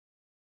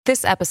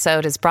This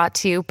episode is brought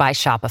to you by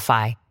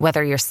Shopify.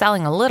 Whether you're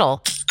selling a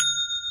little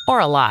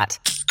or a lot,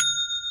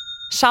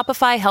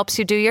 Shopify helps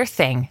you do your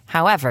thing,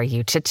 however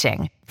you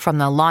cha-ching. From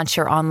the launch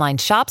your online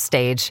shop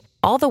stage,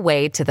 all the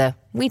way to the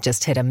we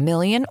just hit 1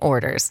 million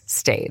orders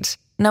stage.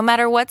 No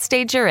matter what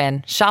stage you're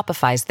in,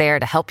 Shopify's there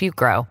to help you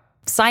grow.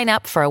 Sign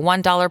up for a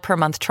 $1 per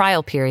month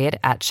trial period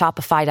at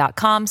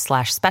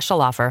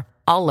shopify.com/special offer,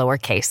 all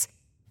lowercase.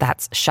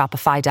 That's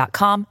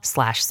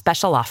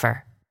shopify.com/special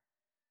offer.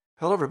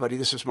 Hello, everybody.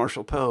 This is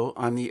Marshall Poe.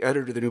 I'm the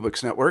editor of the New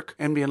Books Network.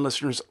 NBN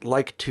listeners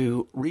like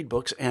to read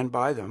books and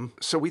buy them.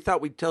 So we thought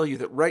we'd tell you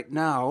that right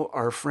now,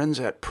 our friends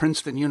at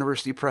Princeton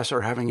University Press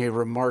are having a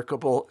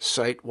remarkable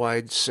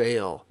site-wide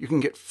sale. You can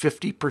get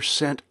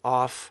 50%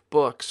 off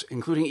books,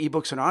 including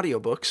ebooks and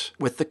audiobooks,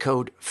 with the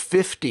code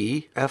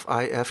 50,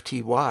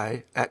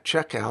 F-I-F-T-Y, at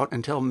checkout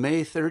until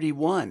May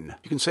 31.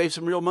 You can save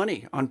some real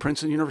money on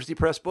Princeton University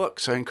Press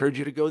books. I encourage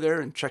you to go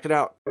there and check it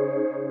out.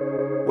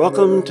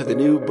 Welcome to the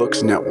New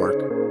Books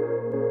Network.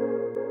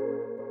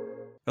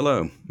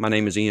 Hello, my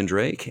name is Ian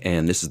Drake,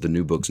 and this is the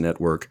New Books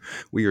Network.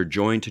 We are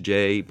joined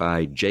today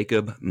by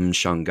Jacob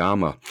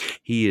Mchangama.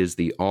 He is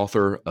the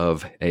author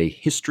of A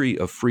History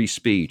of Free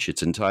Speech.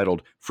 It's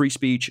entitled Free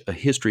Speech, A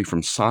History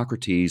from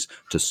Socrates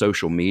to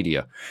Social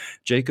Media.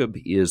 Jacob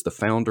is the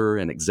founder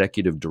and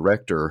executive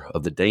director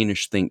of the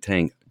Danish think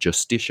tank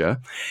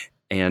Justitia,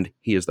 and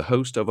he is the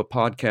host of a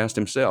podcast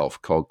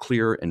himself called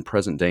Clear and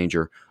Present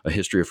Danger, A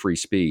History of Free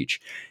Speech.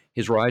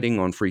 His writing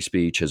on free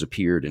speech has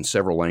appeared in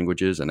several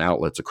languages and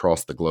outlets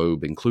across the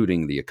globe,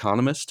 including The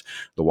Economist,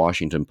 The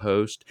Washington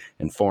Post,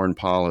 and Foreign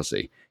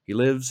Policy. He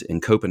lives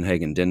in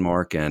Copenhagen,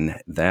 Denmark, and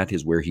that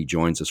is where he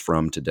joins us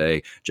from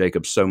today.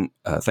 Jacob,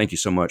 thank you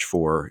so much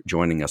for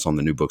joining us on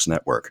the New Books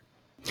Network.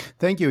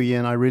 Thank you,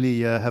 Ian. I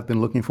really have been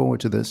looking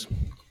forward to this.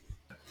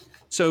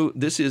 So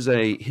this is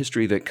a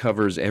history that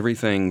covers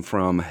everything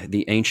from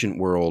the ancient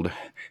world,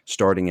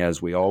 starting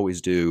as we always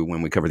do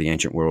when we cover the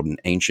ancient world in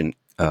ancient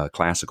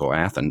classical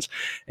Athens,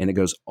 and it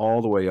goes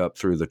all the way up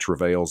through the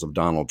travails of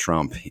Donald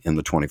Trump in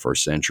the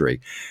 21st century.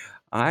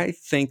 I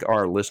think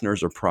our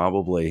listeners are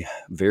probably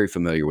very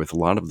familiar with a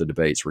lot of the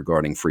debates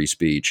regarding free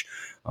speech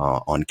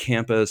on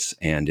campus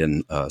and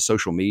in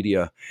social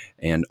media.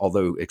 And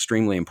although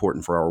extremely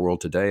important for our world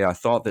today, I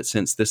thought that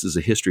since this is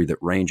a history that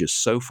ranges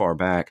so far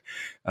back,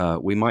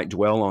 we might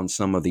dwell on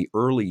some of the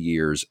early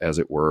years, as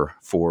it were,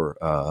 for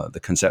the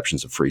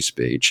conceptions of free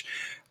speech.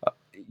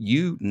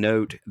 You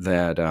note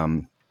that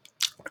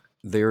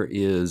there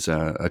is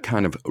a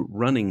kind of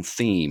running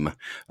theme,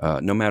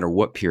 no matter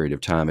what period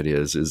of time it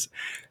is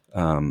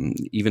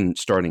even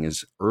starting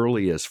as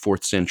early as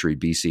 4th century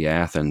BC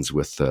Athens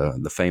with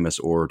the famous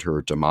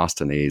orator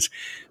Demosthenes.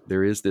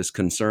 There is this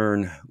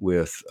concern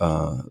with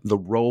the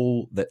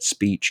role that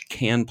speech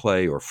can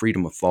play or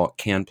freedom of thought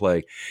can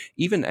play,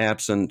 even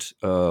absent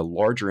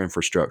larger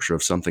infrastructure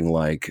of something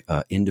like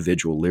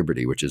individual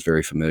liberty, which is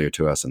very familiar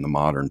to us in the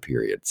modern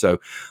period. So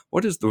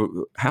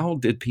how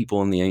did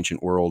people in the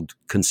ancient world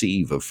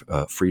conceive of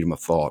freedom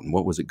of thought, and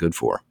what was it good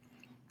for?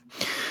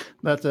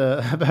 That's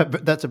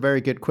a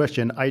very good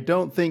question. I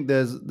don't think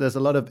there's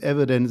a lot of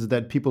evidence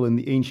that people in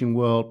the ancient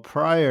world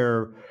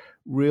prior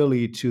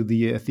really to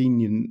the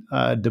Athenian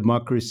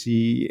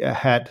democracy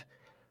had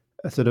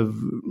a sort of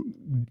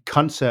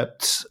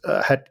concepts,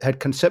 had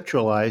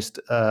conceptualized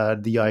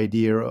the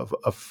idea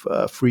of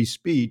free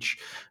speech,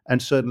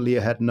 and certainly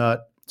had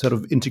not sort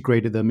of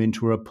integrated them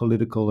into a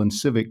political and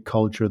civic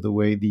culture the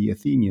way the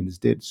Athenians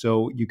did.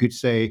 So you could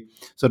say,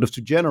 sort of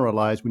to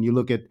generalize, when you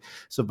look at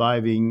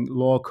surviving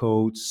law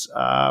codes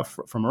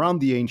from around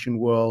the ancient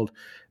world,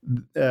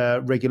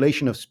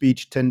 regulation of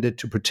speech tended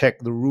to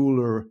protect the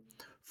ruler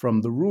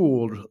from the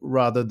ruled,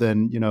 rather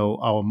than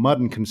our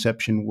modern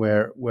conception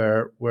where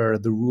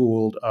the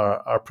ruled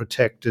are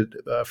protected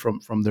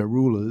from their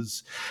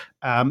rulers,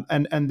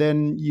 and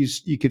then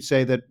you could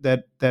say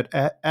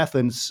that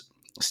Athens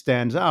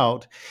stands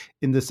out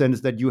in the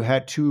sense that you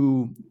had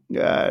two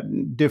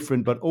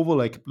different but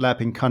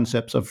overlapping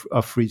concepts of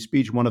free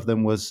speech. One of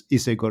them was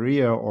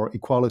isegoria, or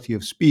equality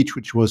of speech,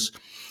 which was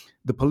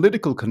the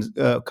political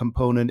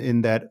component,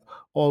 in that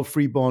all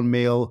freeborn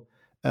male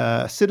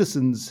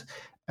citizens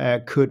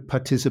could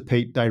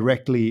participate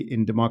directly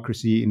in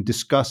democracy, in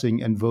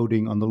discussing and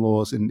voting on the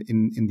laws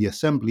in the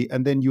assembly.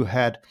 And then you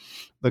had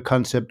the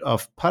concept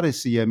of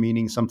parousia,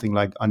 meaning something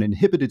like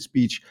uninhibited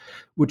speech,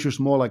 which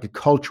was more like a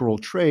cultural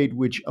trait,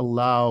 which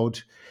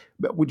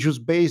was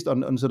based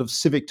on sort of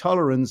civic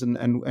tolerance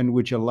and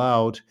which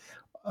allowed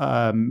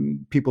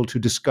people to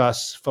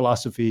discuss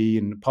philosophy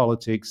and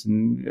politics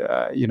and,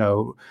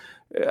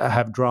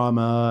 have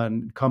drama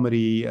and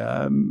comedy,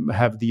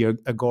 have the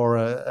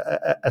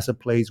agora as a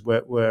place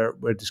where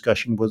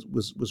discussion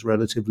was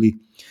relatively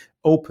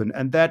open.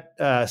 And that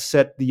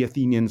set the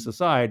Athenians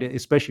aside,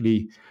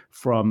 especially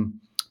from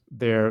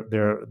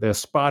their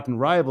Spartan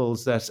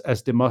rivals.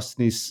 As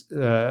Demosthenes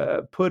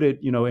put it,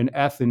 in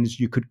Athens,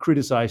 you could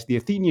criticize the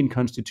Athenian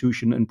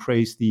constitution and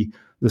praise the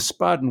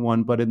Spartan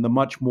one, but in the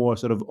much more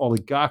sort of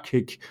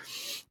oligarchic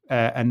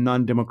and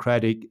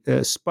non-democratic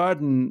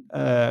Spartan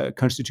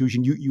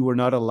constitution, you were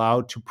not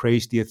allowed to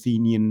praise the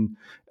Athenian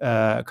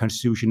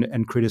constitution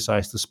and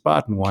criticize the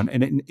Spartan one.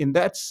 And in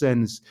that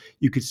sense,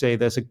 you could say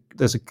there's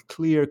a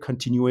clear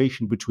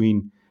continuation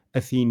between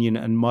Athenian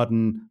and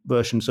modern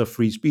versions of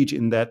free speech,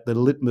 in that the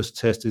litmus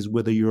test is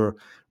whether you're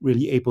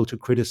really able to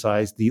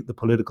criticize the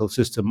political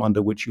system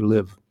under which you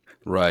live.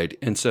 Right.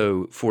 And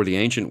so for the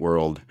ancient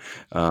world,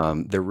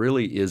 there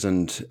really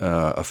isn't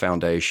a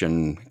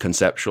foundation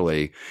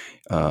conceptually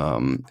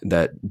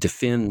that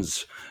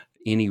defends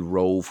any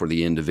role for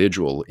the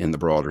individual in the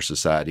broader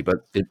society.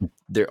 But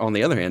on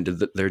the other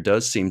hand, there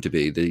does seem to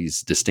be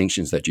these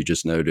distinctions that you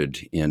just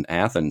noted in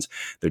Athens.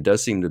 There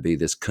does seem to be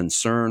this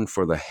concern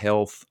for the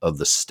health of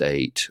the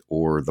state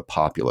or the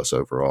populace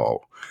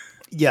overall.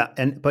 Yeah,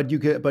 but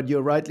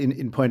you're right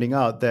in pointing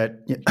out that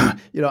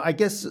I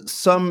guess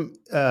some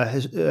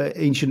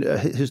ancient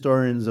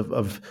historians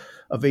of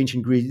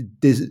ancient Greece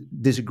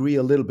disagree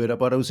a little bit,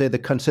 but I would say the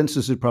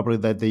consensus is probably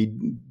that they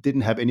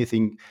didn't have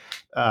anything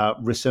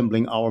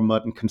resembling our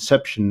modern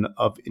conception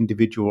of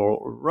individual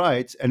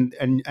rights, and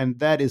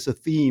that is a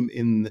theme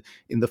in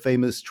the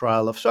famous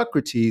trial of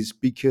Socrates,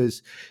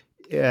 because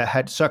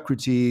had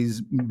Socrates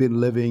been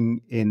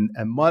living in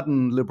a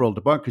modern liberal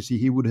democracy,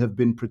 he would have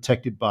been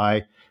protected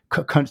by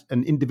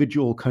an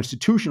individual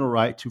constitutional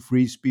right to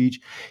free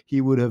speech.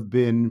 He would have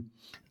been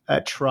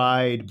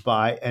tried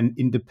by an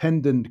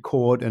independent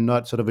court and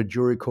not sort of a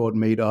jury court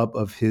made up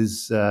of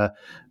his of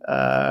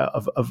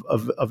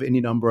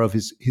any number of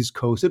his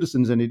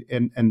co-citizens, and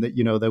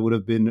that there would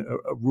have been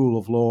a rule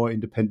of law,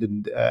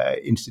 independent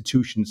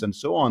institutions, and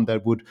so on,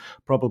 that would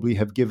probably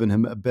have given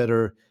him a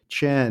better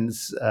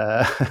chance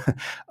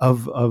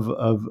of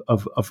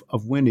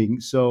winning.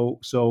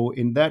 So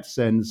in that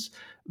sense,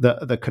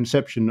 the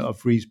conception of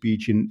free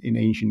speech in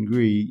ancient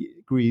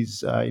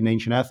Greece, in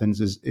ancient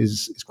Athens,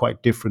 is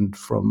quite different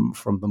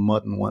from the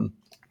modern one.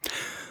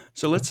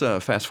 So let's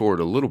fast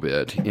forward a little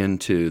bit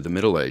into the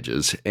Middle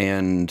Ages.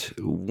 And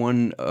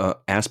one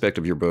aspect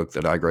of your book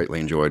that I greatly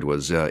enjoyed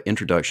was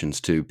introductions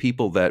to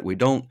people that we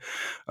don't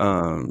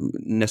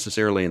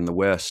necessarily in the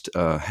West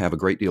have a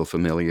great deal of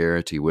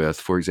familiarity with.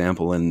 For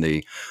example, in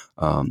the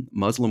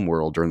Muslim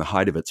world, during the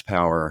height of its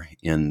power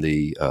in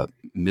the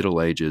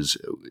Middle Ages,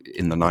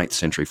 in the 9th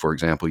century, for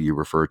example, you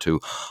refer to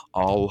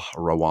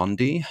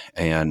Al-Rawandi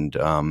and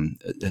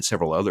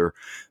several other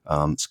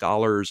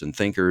scholars and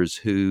thinkers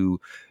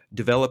who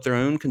develop their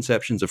own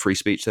conceptions of free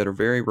speech that are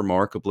very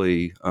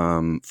remarkably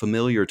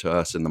familiar to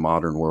us in the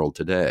modern world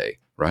today,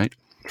 right?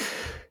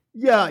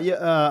 Yeah.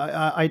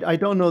 I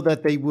don't know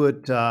that they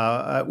would.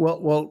 Rawandi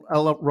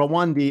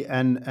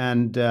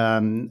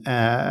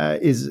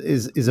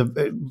is a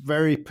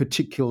very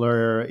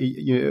particular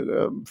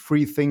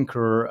free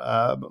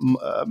thinker,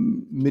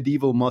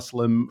 medieval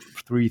Muslim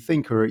free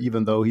thinker.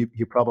 Even though he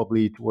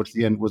probably towards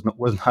the end was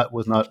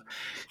not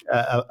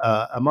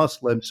a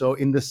Muslim. So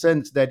in the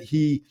sense that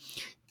he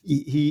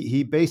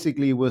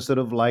basically was sort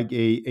of like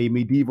a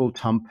medieval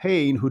Tom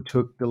Paine who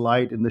took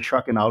delight in the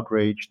shock and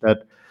outrage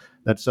that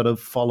sort of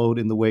followed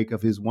in the wake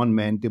of his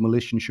one-man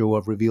demolition show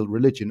of revealed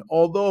religion.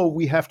 Although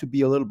we have to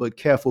be a little bit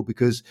careful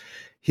because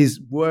his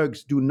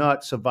works do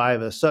not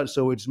survive as such.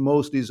 So it's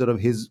mostly sort of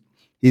his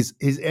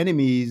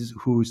enemies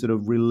who sort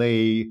of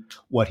relay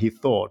what he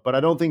thought. But I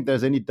don't think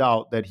there's any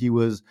doubt that he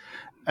was,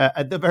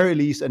 at the very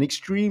least, an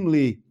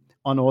extremely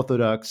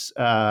unorthodox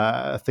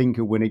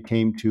thinker when it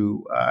came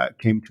to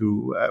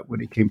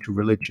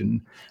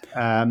religion.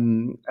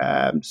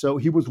 So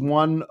he was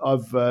one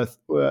of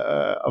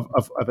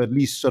at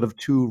least sort of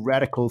two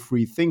radical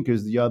free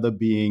thinkers. The other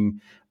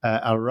being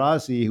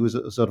Al-Razi, who was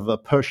a sort of a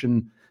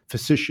Persian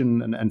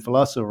physician and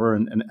philosopher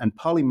and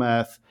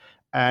polymath,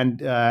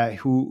 and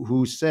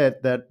who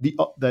said that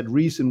that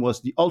reason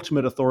was the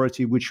ultimate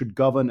authority, which should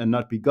govern and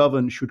not be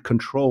governed, should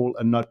control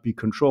and not be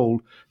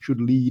controlled,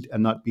 should lead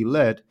and not be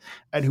led,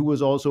 and who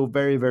was also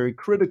very, very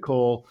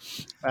critical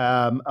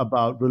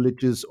about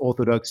religious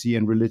orthodoxy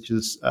and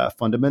religious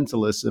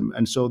fundamentalism.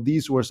 And so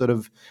these were sort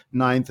of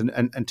 9th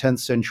and 10th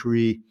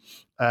century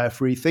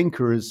free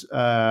thinkers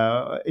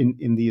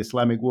in the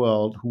Islamic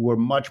world, who were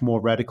much more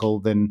radical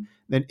than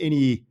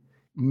any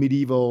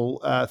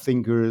medieval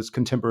thinkers,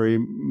 contemporary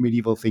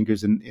medieval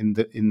thinkers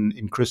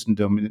in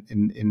Christendom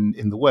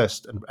in the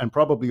West, and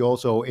probably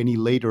also any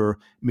later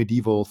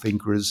medieval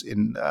thinkers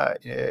in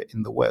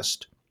the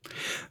West.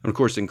 And of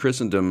course, in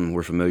Christendom,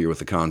 we're familiar with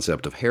the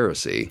concept of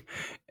heresy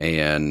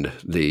and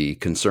the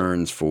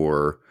concerns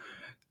for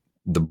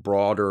the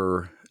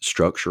broader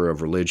structure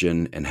of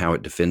religion and how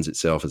it defends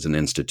itself as an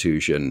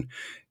institution,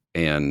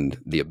 and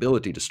the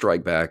ability to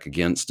strike back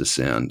against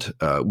dissent,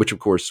 which of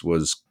course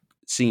was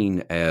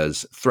seen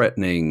as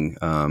threatening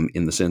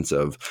in the sense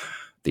of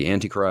the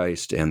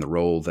Antichrist and the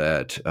role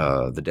that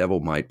the devil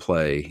might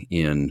play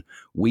in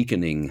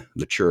weakening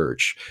the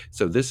church.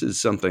 So this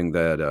is something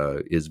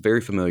that is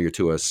very familiar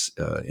to us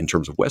in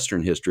terms of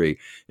Western history.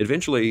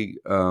 Eventually,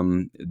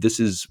 this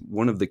is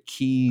one of the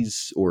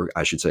keys, or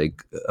I should say,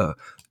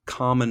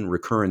 common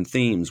recurrent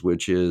themes,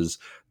 which is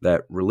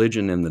that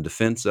religion and the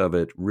defense of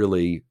it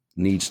really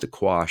needs to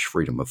quash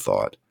freedom of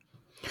thought.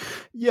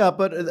 Yeah,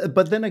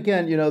 but then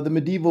again, the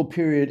medieval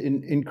period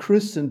in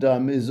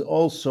Christendom is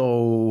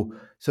also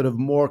sort of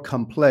more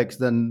complex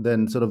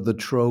than sort of the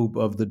trope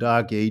of the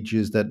Dark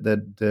Ages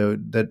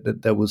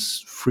that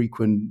was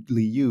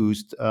frequently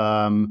used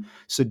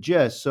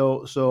suggests.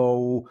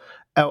 So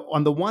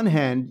on the one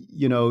hand,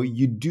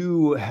 you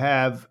do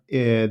have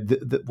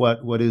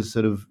what is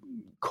sort of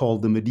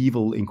called the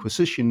medieval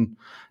Inquisition,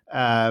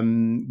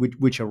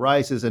 which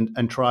arises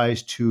and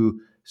tries to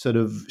sort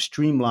of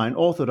streamline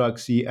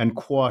orthodoxy and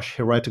quash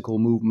heretical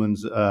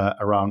movements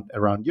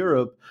around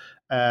Europe,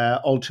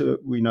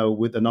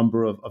 with a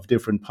number of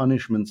different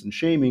punishments and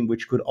shaming,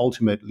 which could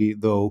ultimately,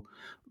 though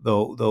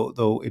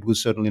it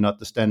was certainly not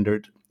the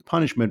standard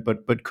punishment,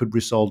 but could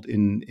result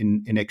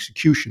in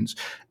executions.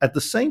 At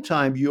the same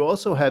time, you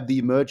also have the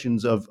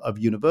emergence of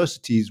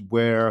universities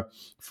where,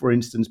 for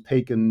instance,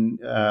 pagan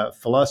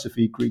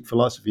philosophy, Greek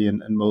philosophy,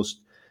 and most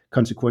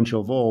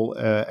consequential of all,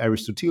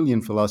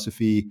 Aristotelian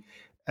philosophy,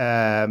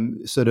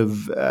 sort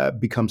of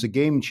becomes a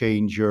game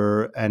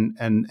changer,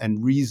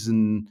 and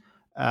reason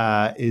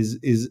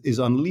is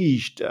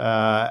unleashed.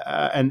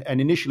 And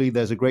initially,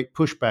 there's a great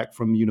pushback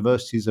from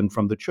universities and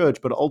from the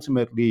church, but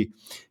ultimately,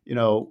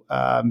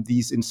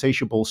 these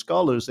insatiable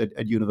scholars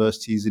at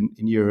universities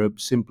in Europe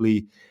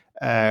simply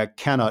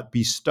cannot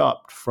be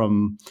stopped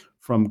from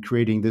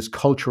creating this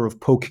culture of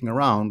poking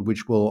around,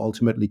 which will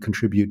ultimately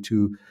contribute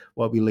to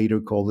what we later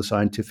call the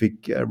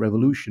scientific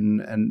revolution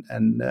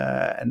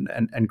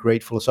and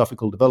great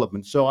philosophical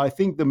development. So I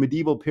think the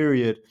medieval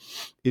period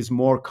is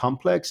more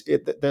complex.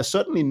 There's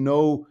certainly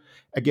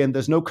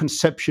there's no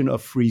conception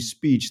of free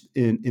speech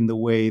in the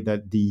way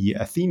that the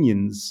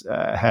Athenians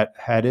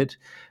had it.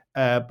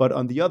 But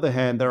on the other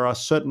hand, there are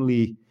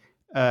certainly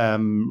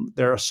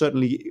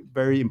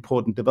very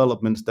important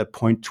developments that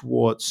point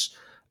towards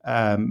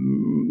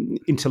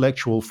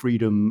intellectual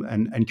freedom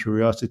and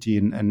curiosity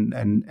and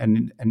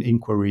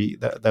inquiry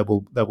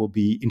that will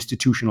be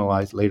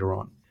institutionalized later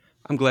on.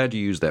 I'm glad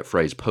you used that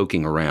phrase,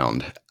 poking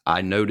around.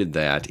 I noted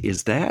that.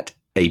 Is that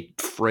a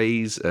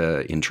phrase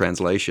in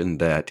translation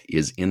that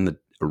is in the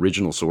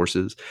original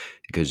sources?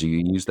 Because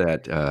you use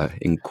that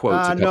in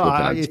quotes a couple of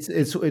times.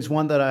 It's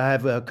one that I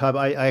have.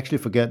 I actually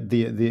forget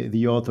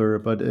the author,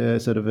 but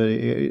sort of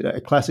a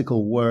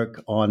classical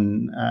work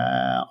on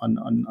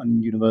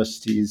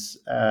universities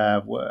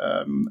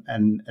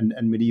and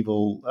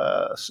medieval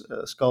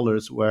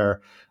scholars,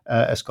 where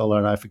a scholar,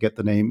 and I forget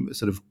the name,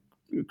 sort of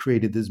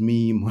created this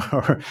meme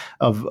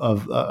of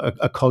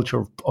a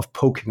culture of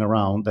poking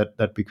around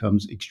that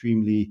becomes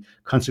extremely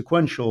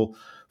consequential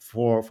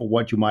for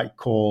what you might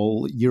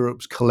call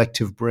Europe's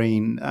collective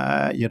brain,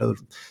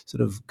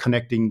 sort of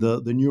connecting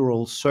the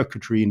neural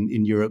circuitry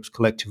in Europe's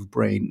collective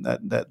brain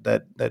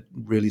that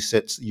really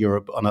sets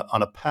Europe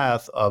on a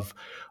path of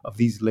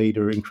these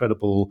later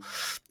incredible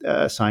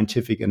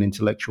scientific and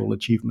intellectual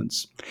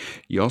achievements.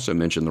 You also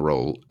mentioned the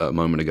role a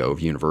moment ago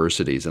of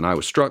universities, and I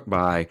was struck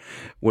by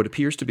what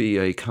appears to be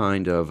a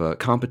kind of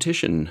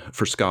competition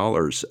for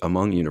scholars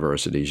among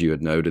universities. You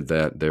had noted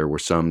that there were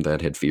some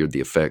that had feared the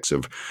effects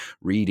of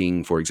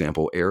reading, for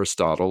example,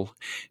 Aristotle,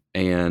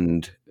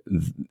 and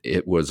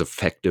it was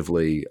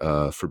effectively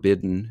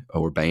forbidden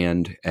or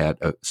banned at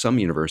some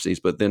universities,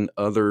 but then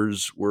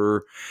others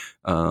were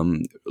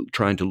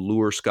trying to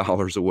lure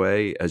scholars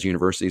away, as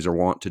universities are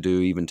wont to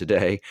do even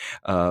today,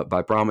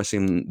 by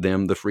promising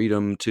them the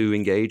freedom to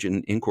engage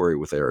in inquiry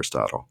with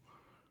Aristotle.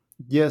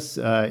 Yes,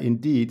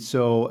 indeed.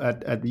 So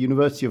at the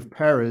University of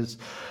Paris,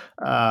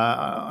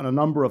 on a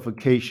number of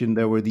occasions,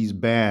 there were these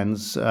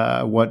bans,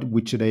 what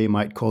we today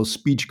might call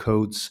speech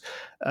codes,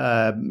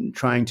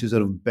 trying to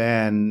sort of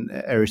ban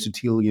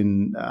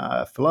Aristotelian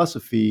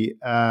philosophy.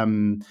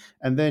 And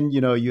then,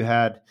 you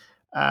had,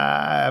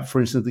 for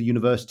instance, the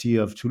University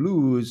of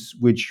Toulouse,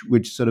 which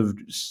sort of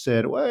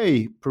said, well,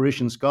 hey,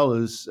 Parisian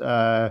scholars,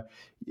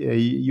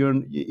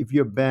 if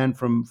you're banned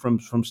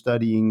from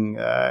studying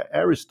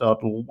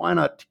Aristotle, why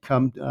not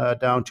come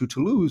down to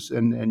Toulouse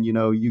and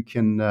you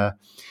can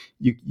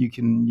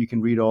you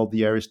can read all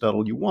the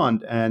Aristotle you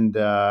want, and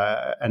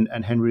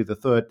Henry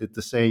III did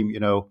the same,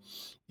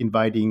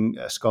 inviting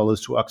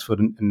scholars to Oxford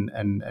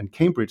and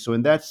Cambridge. So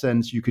in that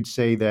sense, you could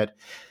say that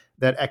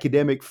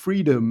academic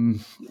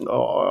freedom,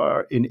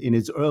 or in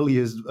its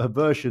earliest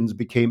versions,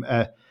 became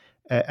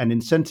an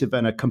incentive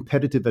and a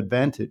competitive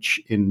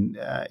advantage in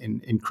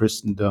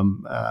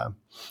Christendom,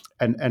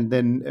 and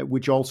then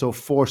which also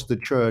forced the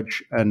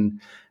church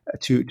and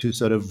to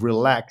sort of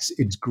relax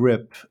its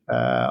grip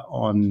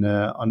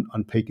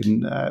on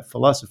pagan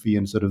philosophy,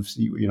 and sort of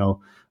see,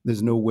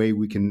 there's no way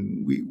we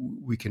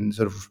can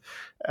sort of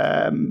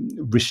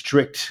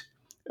restrict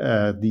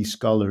these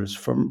scholars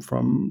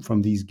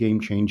from these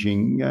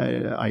game-changing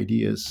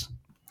ideas.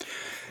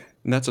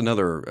 And that's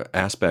another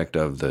aspect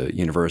of the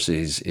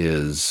universities,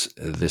 is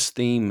this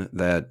theme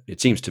that it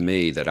seems to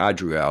me that I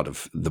drew out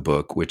of the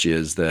book, which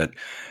is that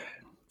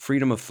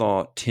freedom of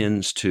thought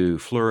tends to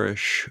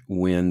flourish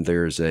when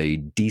there's a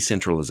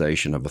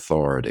decentralization of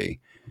authority.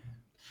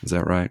 Is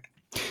that right?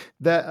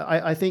 That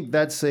I think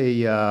that's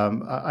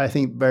I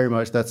think very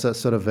much that's a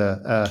sort of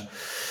a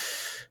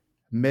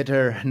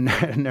meta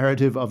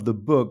narrative of the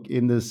book,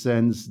 in the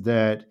sense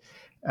that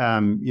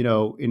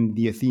in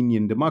the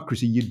Athenian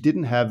democracy, you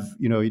didn't have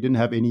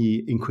any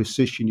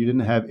inquisition, you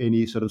didn't have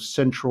any sort of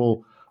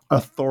central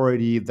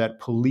authority that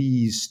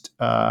policed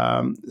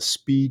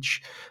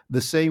speech. The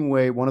same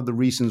way, one of the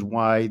reasons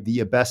why the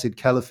Abbasid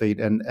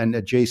Caliphate and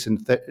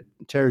adjacent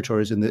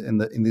territories in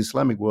the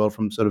Islamic world,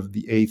 from sort of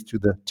the 8th to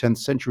the 10th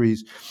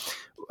centuries,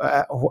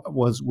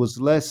 was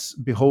less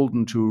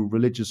beholden to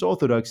religious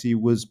orthodoxy,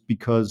 was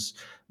because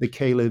the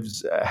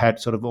caliphs had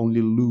sort of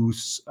only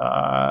loose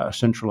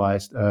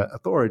centralized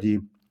authority.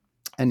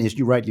 And as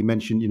you rightly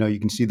mentioned, you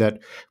can see that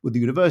with the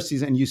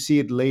universities, and you see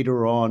it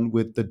later on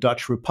with the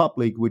Dutch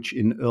Republic, which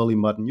in early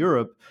modern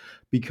Europe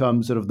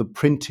becomes sort of the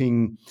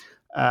printing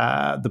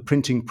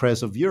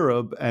press of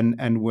Europe,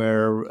 and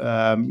where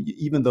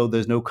even though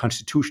there's no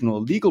constitutional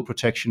or legal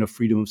protection of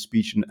freedom of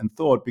speech and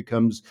thought,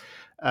 becomes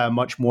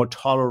much more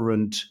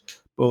tolerant,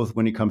 both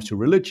when it comes to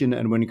religion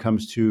and when it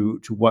comes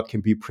to what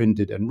can be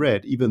printed and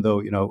read. Even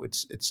though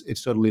it's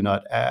certainly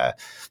not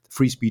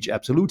free speech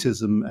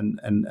absolutism,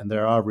 and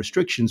there are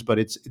restrictions, but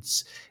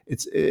it's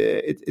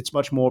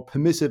much more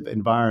permissive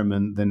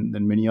environment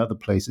than many other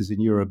places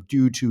in Europe,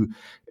 due to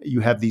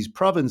you have these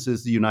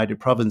provinces, the United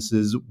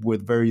Provinces,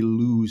 with very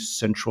loose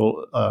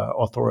central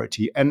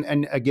authority.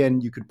 And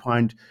again, you could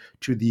point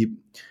to the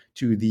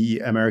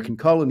American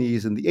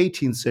colonies in the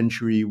 18th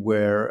century,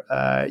 where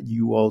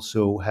you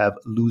also have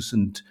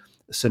loosened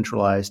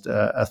centralized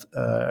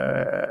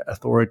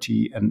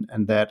authority,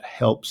 and that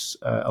helps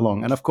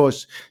along. And of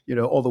course,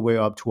 all the way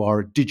up to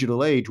our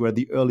digital age, where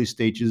the early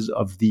stages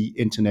of the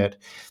internet,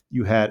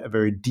 you had a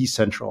very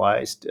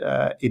decentralized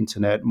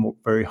internet,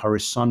 very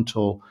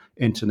horizontal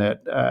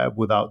internet,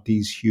 without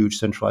these huge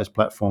centralized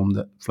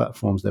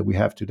platforms that we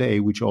have today,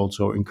 which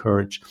also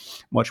encourage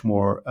much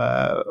more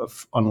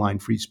online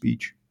free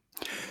speech.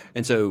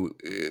 And so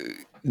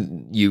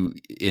you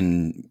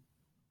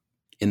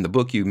in the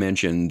book, you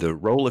mentioned the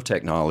role of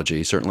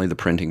technology. Certainly the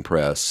printing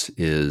press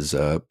is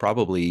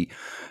probably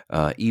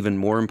even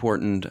more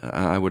important,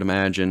 I would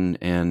imagine,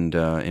 and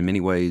in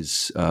many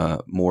ways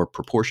more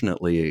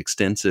proportionately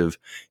extensive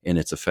in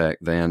its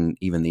effect than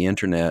even the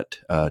internet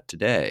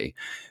today,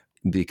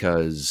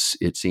 because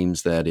it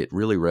seems that it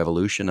really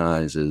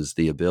revolutionizes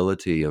the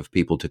ability of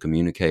people to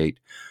communicate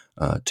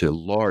to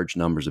large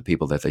numbers of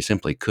people that they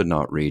simply could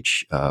not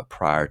reach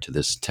prior to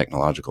this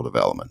technological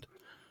development.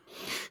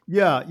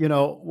 Yeah,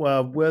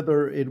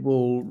 whether it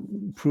will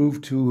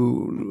prove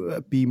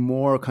to be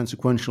more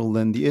consequential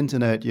than the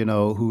internet,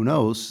 who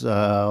knows?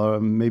 Or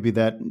maybe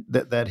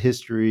that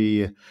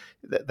history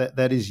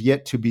that is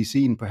yet to be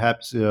seen.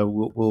 Perhaps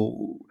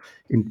will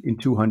in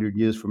 200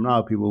 years from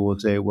now, people will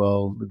say,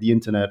 well, the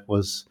internet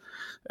was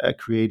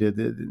created,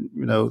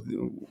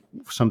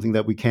 something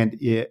that we can't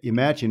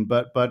imagine.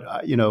 But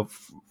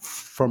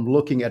from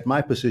looking at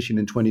my position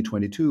in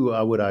 2022,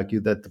 I would argue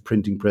that the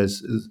printing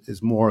press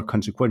is more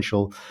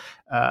consequential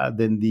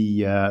than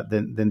the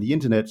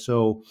internet.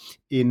 So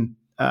in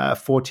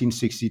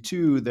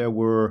 1462, there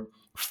were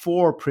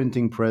 4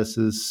 printing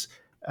presses,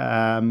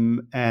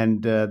 and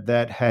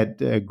that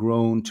had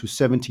grown to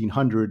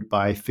 1,700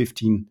 by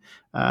the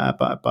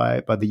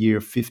year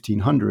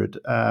 1500.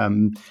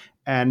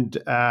 And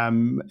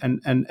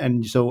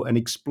so an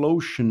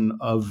explosion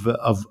of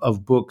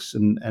books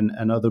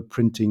and other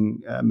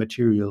printing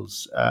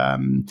materials.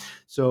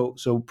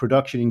 So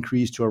production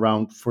increased to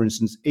around, for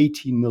instance,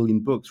 18 million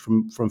books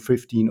from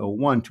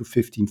 1501 to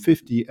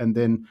 1550, and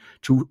then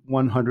to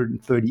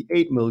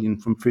 138 million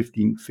from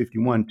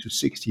 1551 to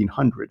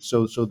 1600.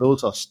 So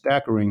those are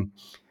staggering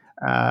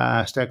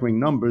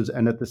numbers.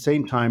 And at the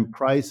same time,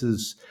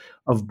 prices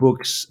of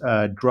books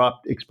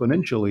dropped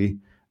exponentially.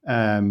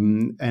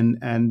 And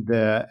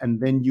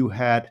then you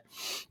had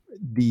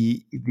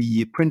the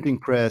printing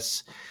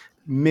press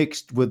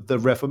mixed with the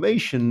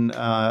Reformation,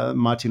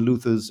 Martin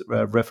Luther's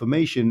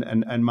Reformation,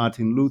 and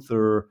Martin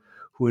Luther,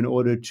 who, in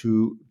order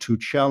to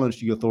challenge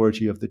the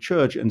authority of the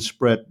church and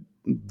spread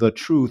the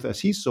truth as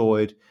he saw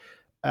it,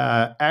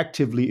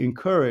 actively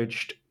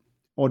encouraged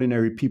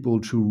ordinary people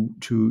to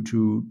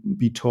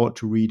be taught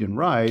to read and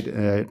write,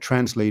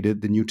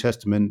 translated the New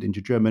Testament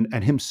into German,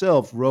 and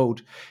himself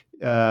wrote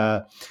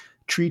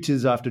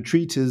treatise after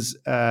treatise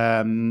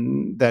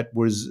that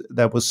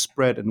was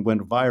spread and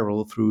went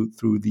viral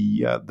through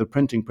the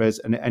printing press,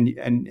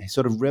 and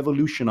sort of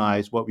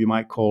revolutionized what we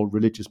might call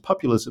religious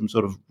populism,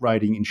 sort of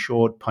writing in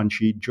short,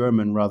 punchy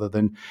German rather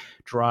than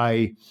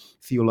dry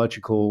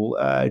theological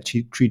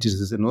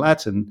treatises in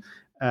Latin.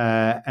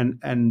 But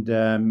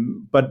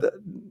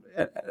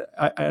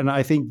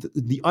I think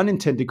the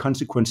unintended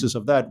consequences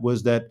of that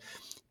was that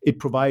it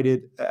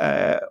provided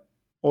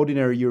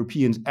ordinary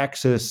Europeans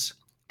access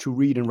to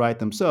read and write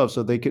themselves.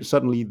 So they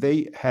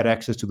had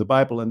access to the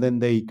Bible, and then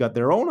they got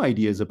their own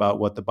ideas about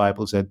what the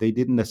Bible said. They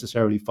didn't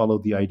necessarily follow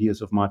the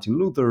ideas of Martin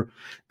Luther,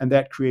 and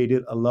that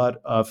created a lot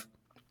of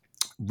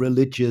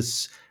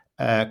religious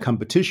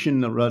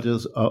competition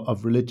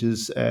of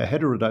religious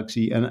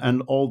heterodoxy.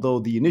 And although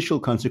the initial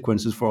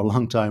consequences for a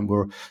long time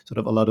were sort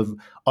of a lot of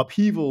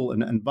upheaval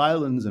and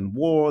violence and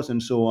wars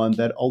and so on,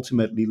 that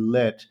ultimately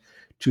led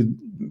to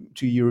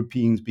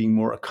Europeans being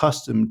more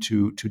accustomed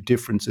to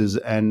differences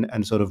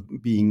and sort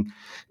of being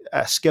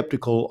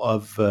skeptical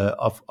of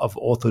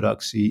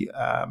orthodoxy.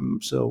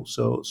 So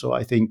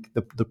I think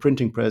the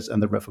printing press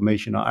and the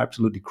Reformation are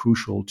absolutely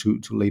crucial to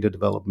later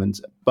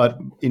developments, but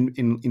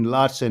in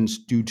large sense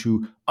due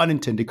to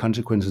unintended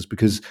consequences,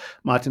 because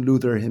Martin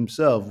Luther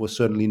himself was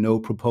certainly no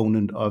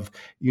proponent of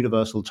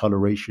universal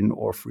toleration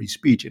or free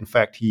speech. In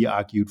fact, he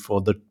argued for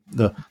the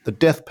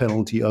death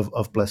penalty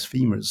of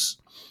blasphemers.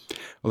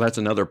 Well, that's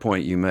another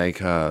point you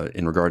make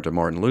in regard to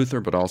Martin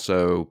Luther, but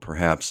also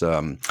perhaps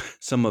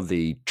some of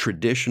the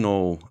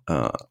traditional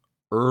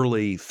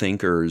early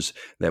thinkers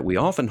that we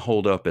often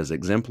hold up as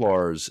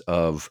exemplars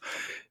of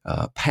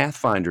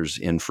pathfinders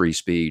in free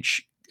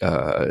speech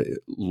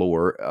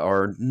lore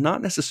are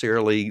not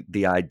necessarily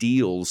the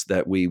ideals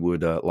that we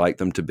would like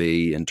them to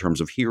be in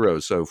terms of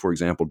heroes. So, for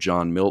example,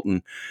 John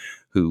Milton,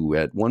 who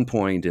at one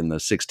point in the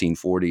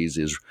 1640s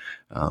is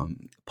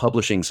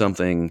publishing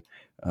something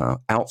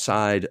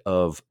outside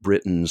of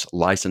Britain's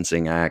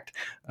Licensing Act,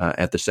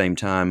 at the same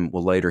time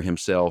will later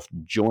himself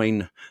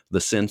join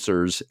the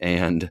censors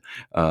and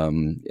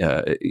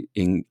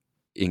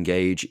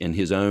engage in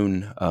his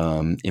own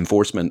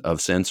enforcement of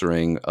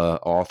censoring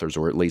authors,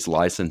 or at least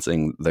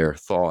licensing their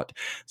thought.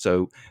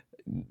 So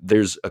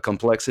there's a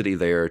complexity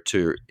there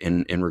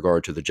in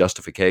regard to the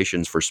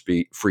justifications for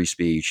free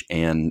speech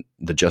and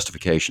the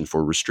justification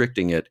for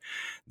restricting it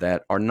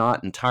that are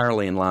not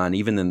entirely in line,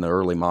 even in the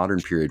early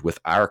modern period, with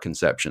our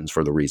conceptions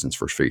for the reasons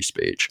for free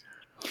speech.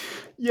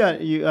 Yeah,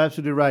 you're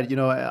absolutely right.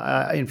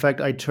 In fact,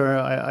 I term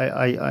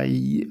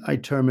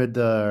it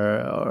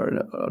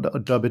or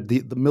dub it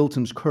the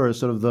Milton's curse,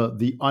 sort of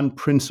the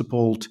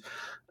unprincipled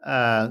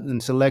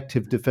and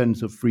selective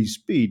defense of free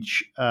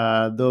speech.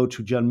 Though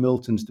to John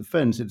Milton's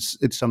defense,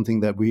 it's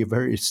something that we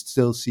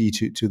still see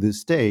to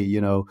this day.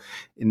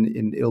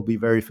 It'll be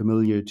very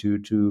familiar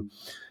to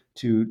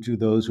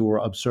those who are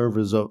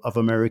observers of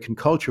American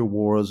culture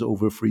wars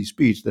over free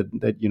speech, that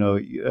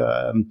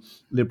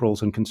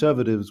liberals and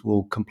conservatives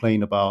will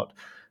complain about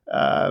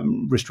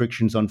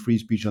restrictions on free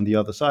speech on the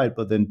other side,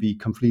 but then be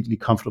completely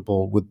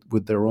comfortable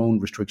with their own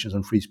restrictions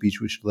on free speech,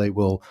 which they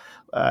will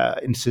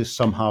insist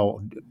somehow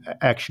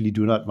actually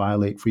do not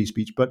violate free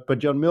speech. But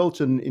John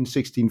Milton in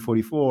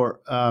 1644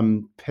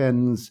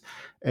 pens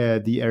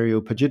the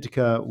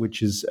Areopagitica,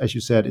 which is, as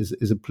you said,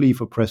 is a plea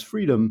for press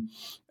freedom,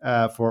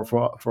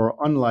 for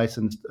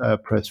unlicensed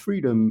press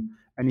freedom.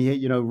 And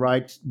he,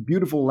 writes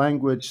beautiful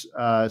language,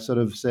 sort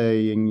of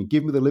saying,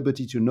 "Give me the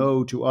liberty to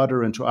know, to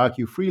utter, and to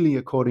argue freely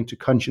according to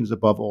conscience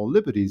above all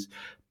liberties."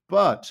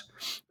 But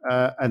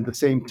at the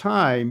same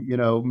time,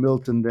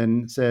 Milton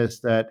then says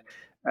that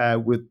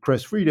with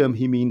press freedom,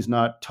 he means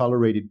not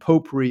tolerated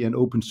popery and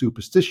open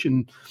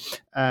superstition,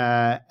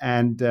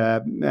 and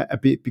a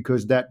bit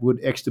because that would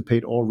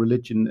extirpate all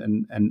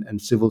religion and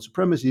civil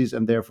supremacies,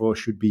 and therefore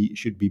should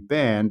be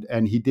banned.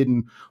 And he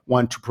didn't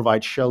want to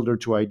provide shelter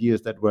to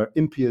ideas that were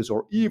impious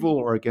or evil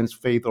or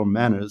against faith or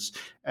manners,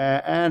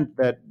 and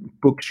that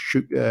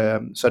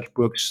such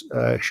books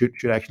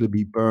should actually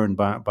be burned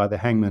by the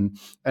hangman.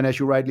 And as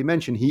you rightly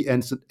mentioned, he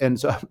ends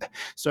up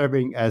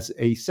serving as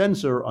a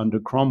censor under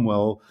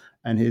Cromwell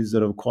and his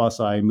sort of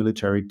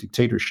quasi-military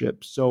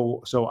dictatorship.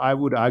 So I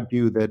would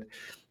argue that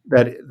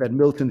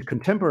Milton's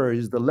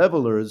contemporaries, the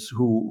levelers,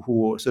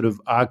 who sort of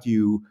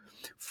argue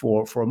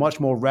for a much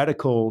more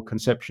radical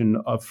conception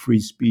of free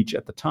speech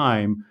at the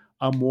time,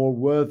 are more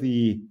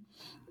worthy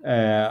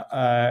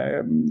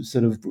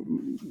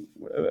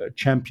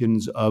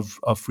champions of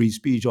free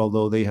speech,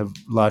 although they have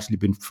largely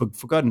been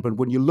forgotten. But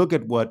when you look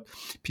at what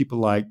people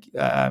like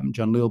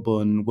John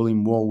Lilburne,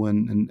 William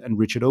Walwyn, and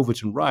Richard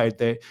Overton write,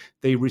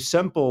 they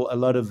resemble a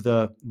lot of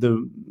the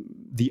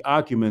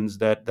arguments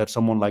that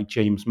someone like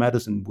James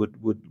Madison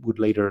would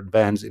later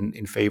advance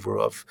in favor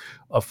of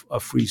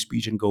free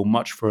speech, and go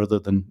much further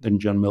than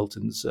John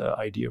Milton's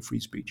idea of free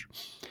speech.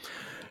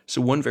 So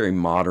one very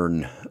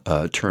modern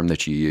term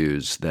that you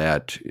use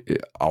that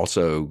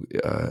also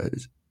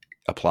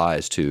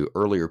applies to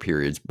earlier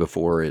periods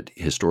before it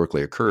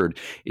historically occurred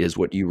is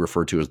what you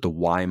refer to as the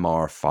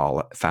Weimar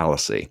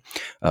fallacy.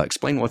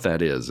 Explain what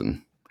that is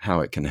and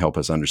how it can help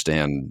us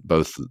understand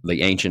both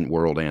the ancient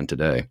world and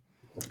today.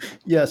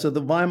 Yeah, so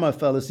the Weimar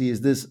fallacy is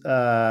this.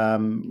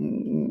 Well,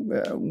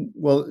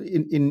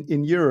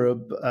 in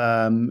Europe,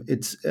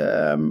 it's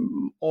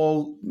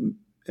all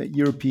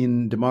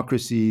European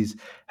democracies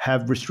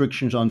have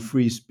restrictions on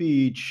free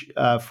speech,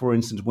 for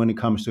instance, when it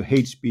comes to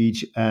hate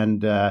speech,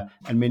 and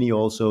many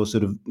also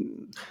sort of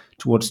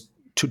towards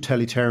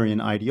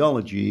totalitarian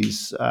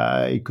ideologies.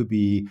 It could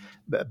be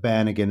a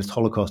ban against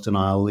Holocaust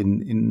denial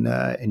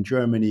in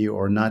Germany,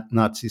 or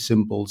Nazi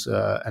symbols,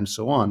 and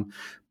so on.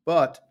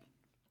 But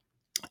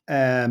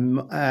and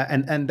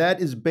that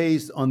is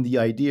based on the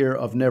idea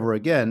of never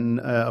again.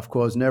 Of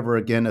course, never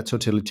again a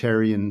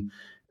totalitarian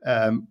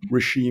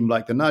regime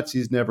like the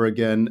Nazis, never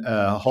again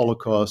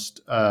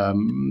Holocaust,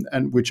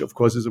 and which of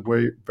course is a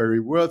very, very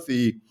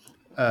worthy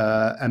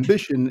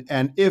ambition.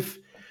 And if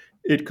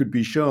it could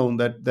be shown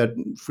that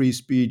free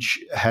speech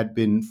had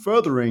been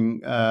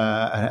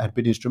had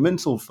been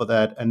instrumental for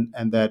that,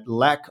 and that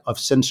lack of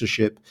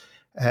censorship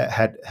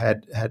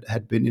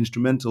had been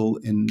instrumental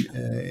in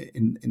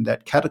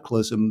that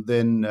cataclysm,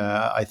 then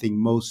I think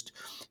most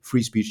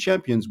free speech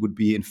champions would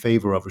be in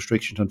favor of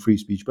restrictions on free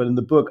speech. But in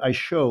the book, I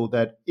show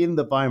that in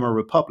the Weimar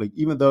Republic,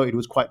 even though it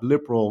was quite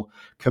liberal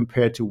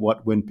compared to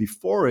what went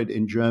before it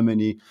in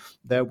Germany,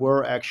 there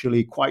were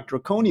actually quite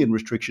draconian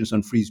restrictions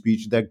on free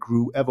speech that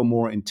grew ever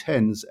more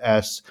intense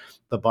as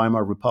the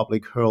Weimar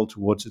Republic hurled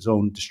towards its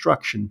own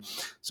destruction.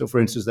 So,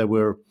 for instance, there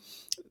were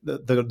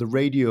the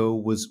radio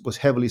was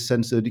heavily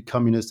censored. The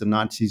communists and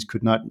Nazis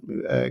could not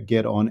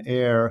get on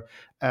air.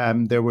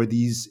 There were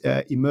these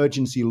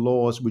emergency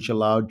laws which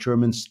allowed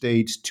German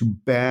states to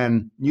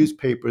ban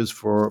newspapers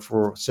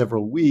for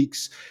several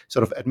weeks,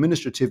 sort of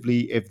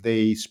administratively, if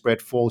they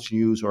spread false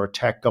news or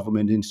attacked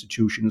government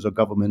institutions or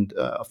government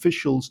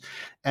officials.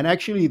 And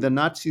actually, the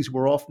Nazis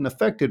were often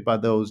affected by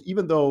those,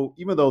 even though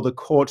the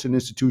courts and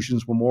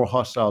institutions were more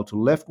hostile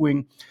to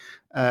left-wing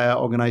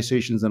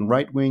organizations and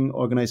right-wing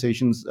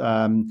organizations.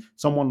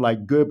 Someone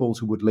like Goebbels,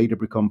 who would later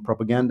become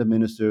propaganda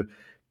minister,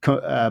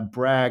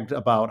 bragged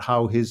about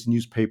how his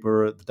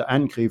newspaper, the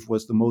Angriff,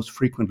 was the most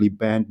frequently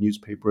banned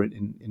newspaper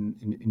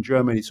in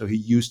Germany. So he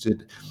used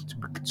it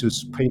to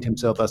paint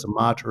himself as a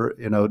martyr.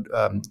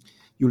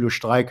 Julius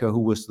Streicher, who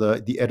was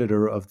the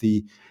editor of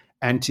the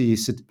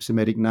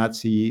anti-Semitic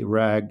Nazi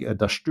rag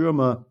Das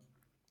Stürmer,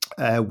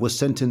 was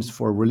sentenced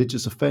for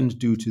religious offense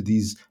due to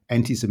these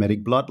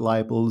anti-Semitic blood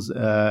libels,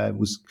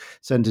 was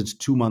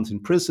sentenced 2 months in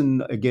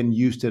prison, again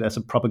used it as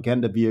a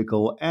propaganda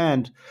vehicle,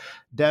 and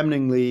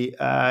damningly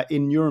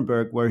in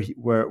Nuremberg, where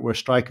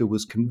Streicher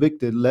was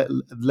convicted,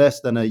 less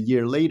than a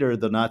year later,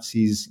 the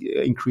Nazis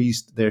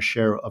increased their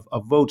share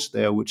of votes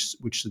there, which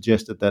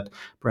suggested that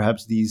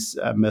perhaps these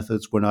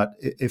methods were not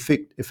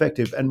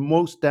effective. And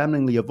most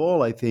damningly of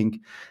all, I think,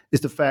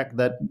 is the fact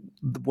that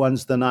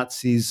once the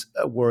Nazis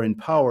were in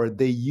power,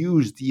 they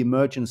used the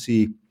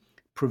emergency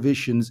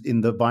provisions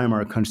in the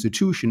Weimar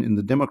Constitution, in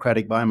the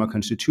democratic Weimar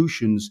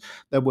constitutions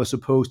that were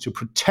supposed to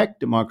protect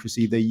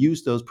democracy. They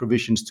used those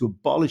provisions to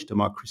abolish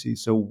democracy.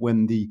 So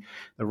when the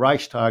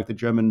Reichstag, the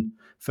German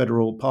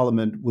federal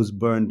parliament, was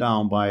burned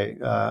down by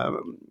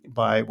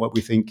what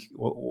we think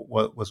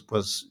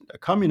was a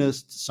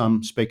communist,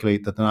 some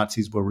speculate that the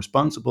Nazis were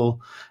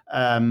responsible.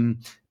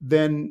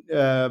 Then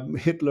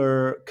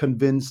Hitler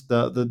convinced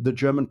the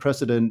German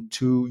president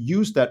to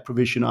use that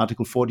provision,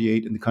 Article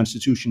 48 in the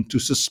Constitution, to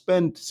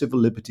suspend civil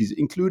liberties,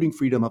 including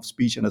freedom of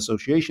speech and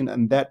association,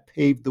 and that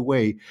paved the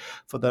way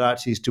for the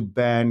Nazis to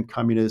ban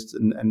communists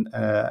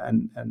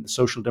and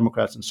social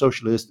democrats and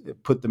socialists,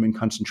 put them in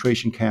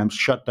concentration camps,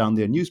 shut down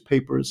their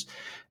newspapers,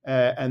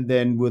 and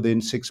then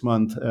within 6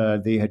 months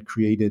they had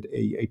created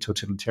a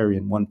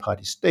totalitarian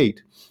one-party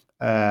state.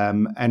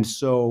 And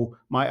so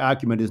my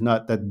argument is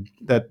not that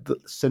the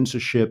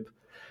censorship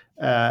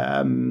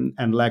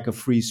and lack of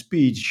free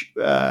speech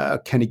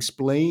can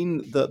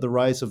explain the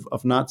rise of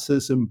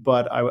Nazism,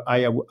 but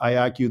I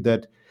argue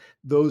that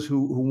those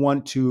who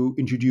want to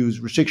introduce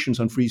restrictions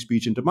on free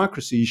speech and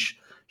democracy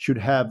should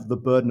have the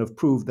burden of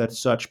proof that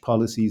such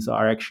policies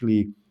are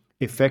actually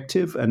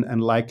effective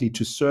and likely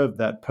to serve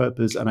that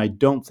purpose. And I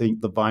don't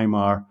think the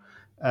Weimar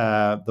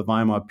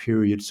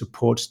period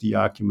supports the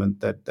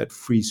argument that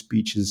free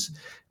speech is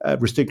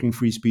restricting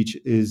free speech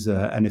is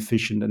an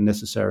efficient and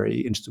necessary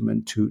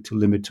instrument to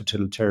limit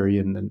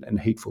totalitarian and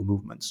hateful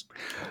movements.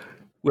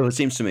 Well, it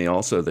seems to me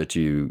also that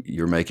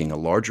you're making a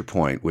larger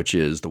point, which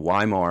is the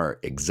Weimar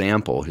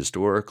example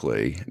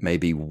historically may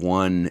be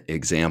one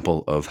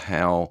example of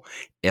how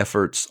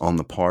efforts on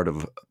the part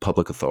of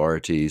public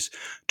authorities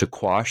to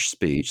quash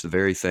speech, the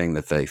very thing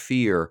that they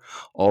fear,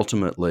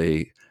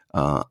 ultimately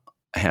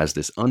has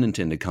this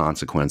unintended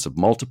consequence of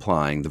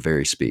multiplying the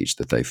very speech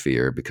that they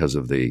fear because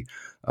of the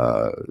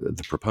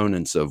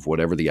proponents of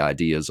whatever the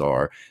ideas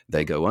are.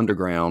 They go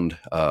underground,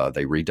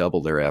 they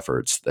redouble their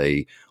efforts.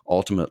 They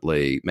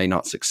ultimately may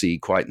not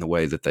succeed quite in the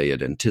way that they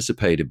had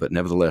anticipated, but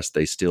nevertheless,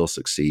 they still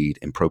succeed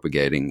in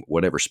propagating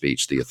whatever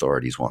speech the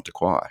authorities want to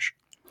quash.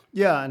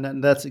 Yeah,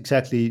 and that's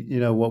exactly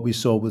what we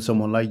saw with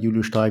someone like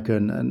Julius Streicher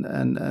and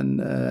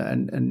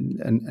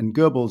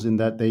Goebbels, in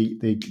that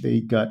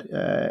they got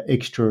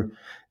extra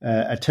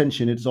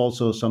attention. It's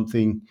also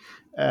something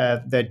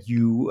that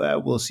you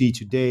will see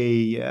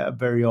today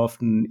very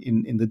often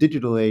in the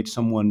digital age.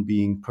 Someone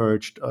being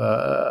purged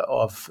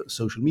of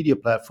social media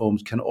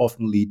platforms can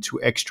often lead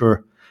to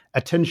extra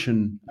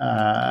attention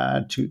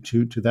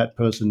to that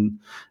person,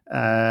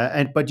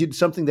 but it's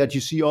something that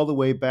you see all the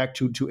way back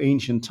to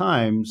ancient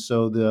times.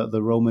 So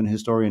the Roman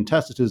historian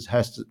Tacitus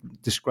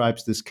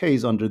describes this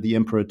case under the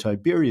Emperor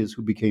Tiberius,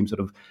 who became sort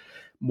of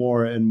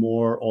more and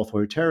more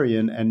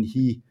authoritarian, and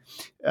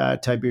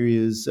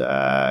Tiberius,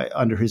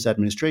 under his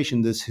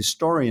administration, this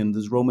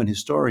Roman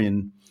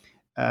historian,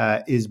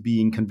 is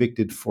being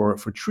convicted for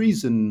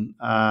treason.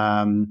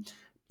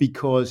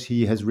 because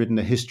he has written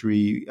a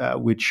history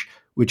which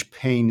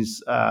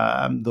paints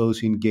those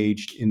who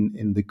engaged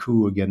in the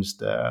coup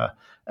against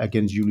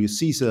Julius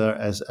Caesar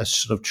as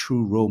sort of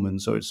true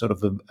Romans. So it's sort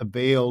of a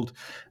veiled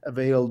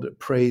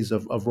praise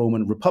of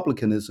Roman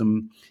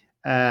republicanism.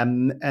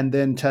 And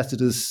then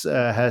Tacitus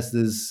has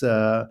this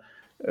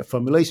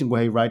formulation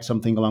where he writes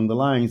something along the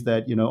lines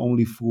that,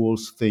 only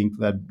fools think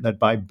that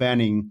by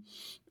banning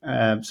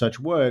such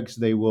works,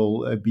 they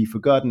will be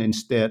forgotten.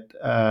 Instead,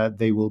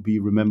 they will be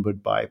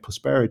remembered by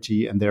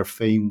posterity, and their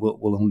fame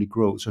will only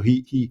grow. So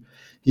he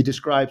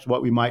describes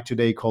what we might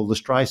today call the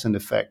Streisand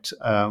effect,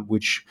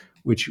 which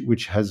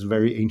has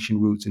very ancient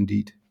roots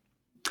indeed.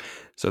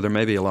 So there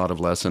may be a lot of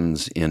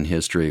lessons in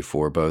history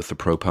for both the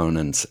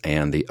proponents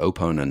and the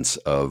opponents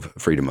of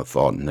freedom of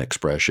thought and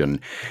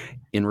expression.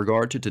 In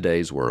regard to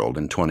today's world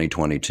in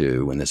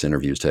 2022, when this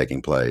interview is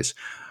taking place,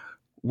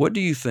 what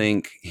do you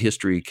think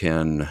history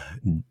can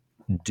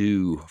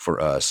do for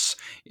us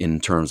in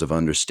terms of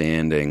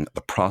understanding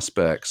the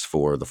prospects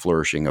for the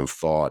flourishing of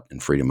thought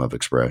and freedom of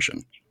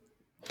expression?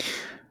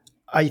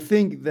 I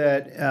think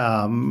that,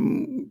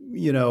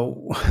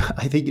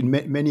 I think in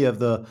many of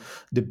the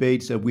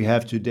debates that we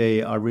have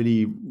today are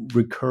really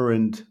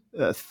recurrent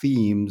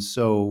themes.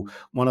 So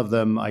one of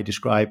them I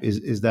describe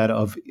is that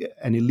of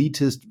an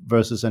elitist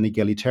versus an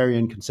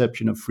egalitarian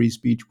conception of free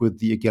speech, with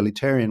the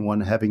egalitarian one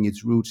having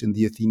its roots in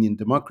the Athenian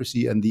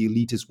democracy and the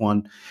elitist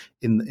one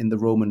in the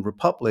Roman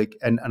Republic.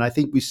 And I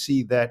think we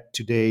see that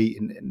today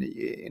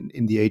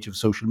in the age of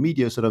social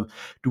media. Sort of,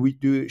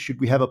 should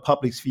we have a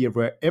public sphere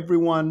where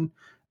everyone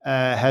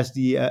has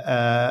the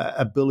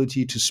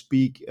ability to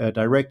speak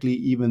directly,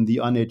 even the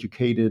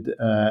uneducated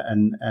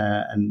and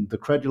the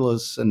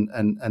credulous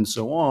and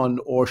so on?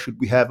 Or should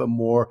we have a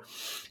more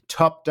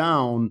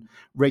top-down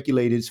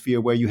regulated sphere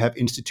where you have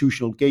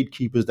institutional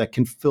gatekeepers that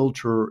can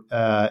filter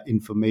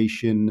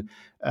information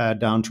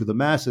down to the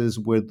masses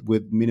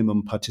with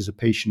minimum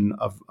participation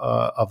of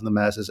the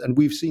masses? And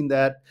we've seen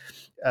that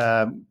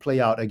play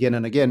out again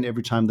and again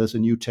every time there's a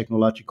new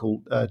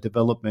technological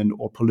development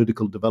or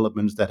political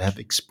developments that have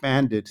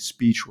expanded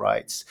speech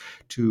rights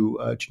to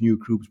new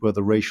groups,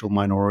 whether racial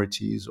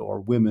minorities or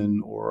women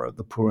or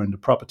the poor and the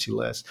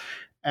propertyless.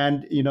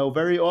 And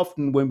very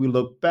often when we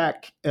look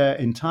back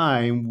in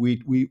time,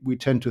 we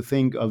tend to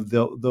think of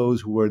those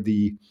who were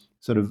the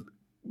sort of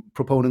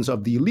proponents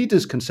of the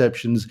elitist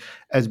conceptions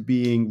as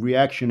being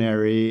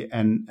reactionary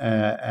and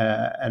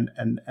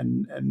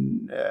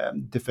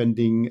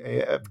defending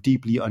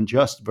deeply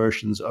unjust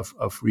versions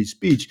of free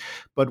speech.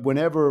 And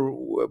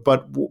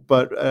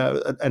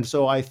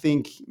so I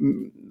think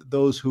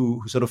those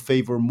who sort of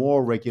favor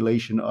more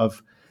regulation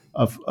of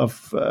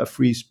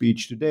free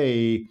speech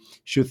today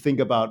should think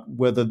about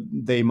whether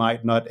they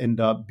might not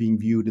end up being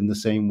viewed in the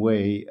same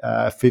way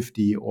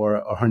 50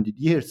 or 100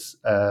 years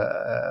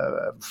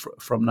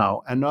from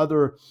now.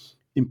 Another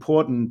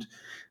important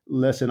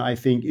lesson, I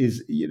think,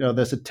 is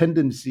there's a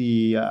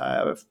tendency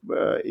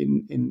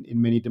in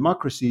many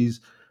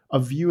democracies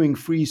of viewing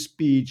free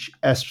speech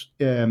as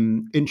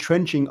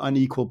entrenching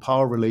unequal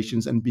power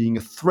relations and being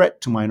a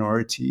threat to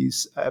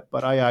minorities.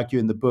 But I argue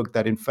in the book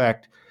that, in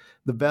fact,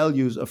 the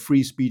values of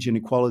free speech and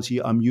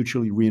equality are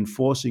mutually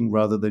reinforcing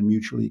rather than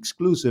mutually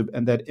exclusive,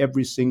 and that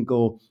every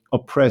single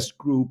oppressed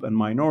group and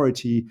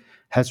minority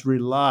has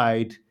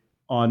relied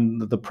on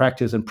the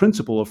practice and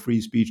principle of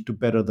free speech to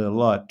better their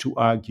lot, to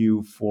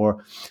argue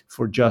for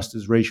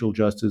justice, racial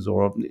justice,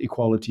 or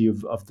equality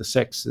of the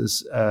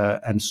sexes,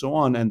 and so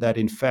on, and that,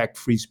 in fact,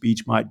 free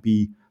speech might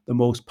be the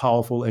most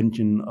powerful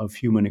engine of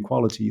human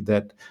equality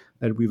that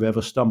we've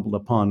ever stumbled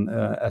upon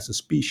as a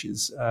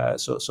species.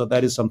 So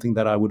that is something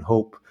that I would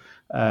hope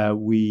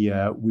we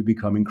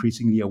become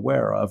increasingly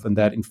aware of, and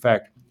that, in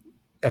fact,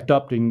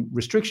 adopting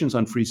restrictions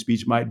on free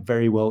speech might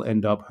very well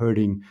end up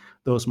hurting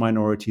those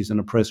minorities and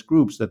oppressed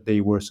groups that they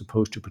were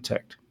supposed to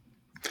protect.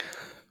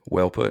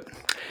 Well put.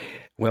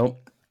 Well,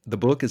 the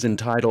book is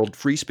entitled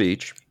Free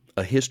Speech,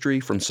 A History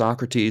from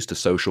Socrates to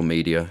Social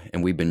Media,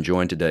 and we've been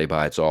joined today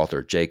by its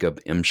author, Jacob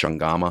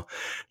Mchangama.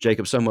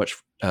 Jacob,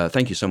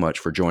 thank you so much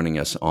for joining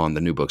us on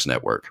the New Books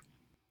Network.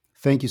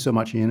 Thank you so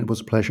much, Ian. It was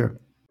a pleasure.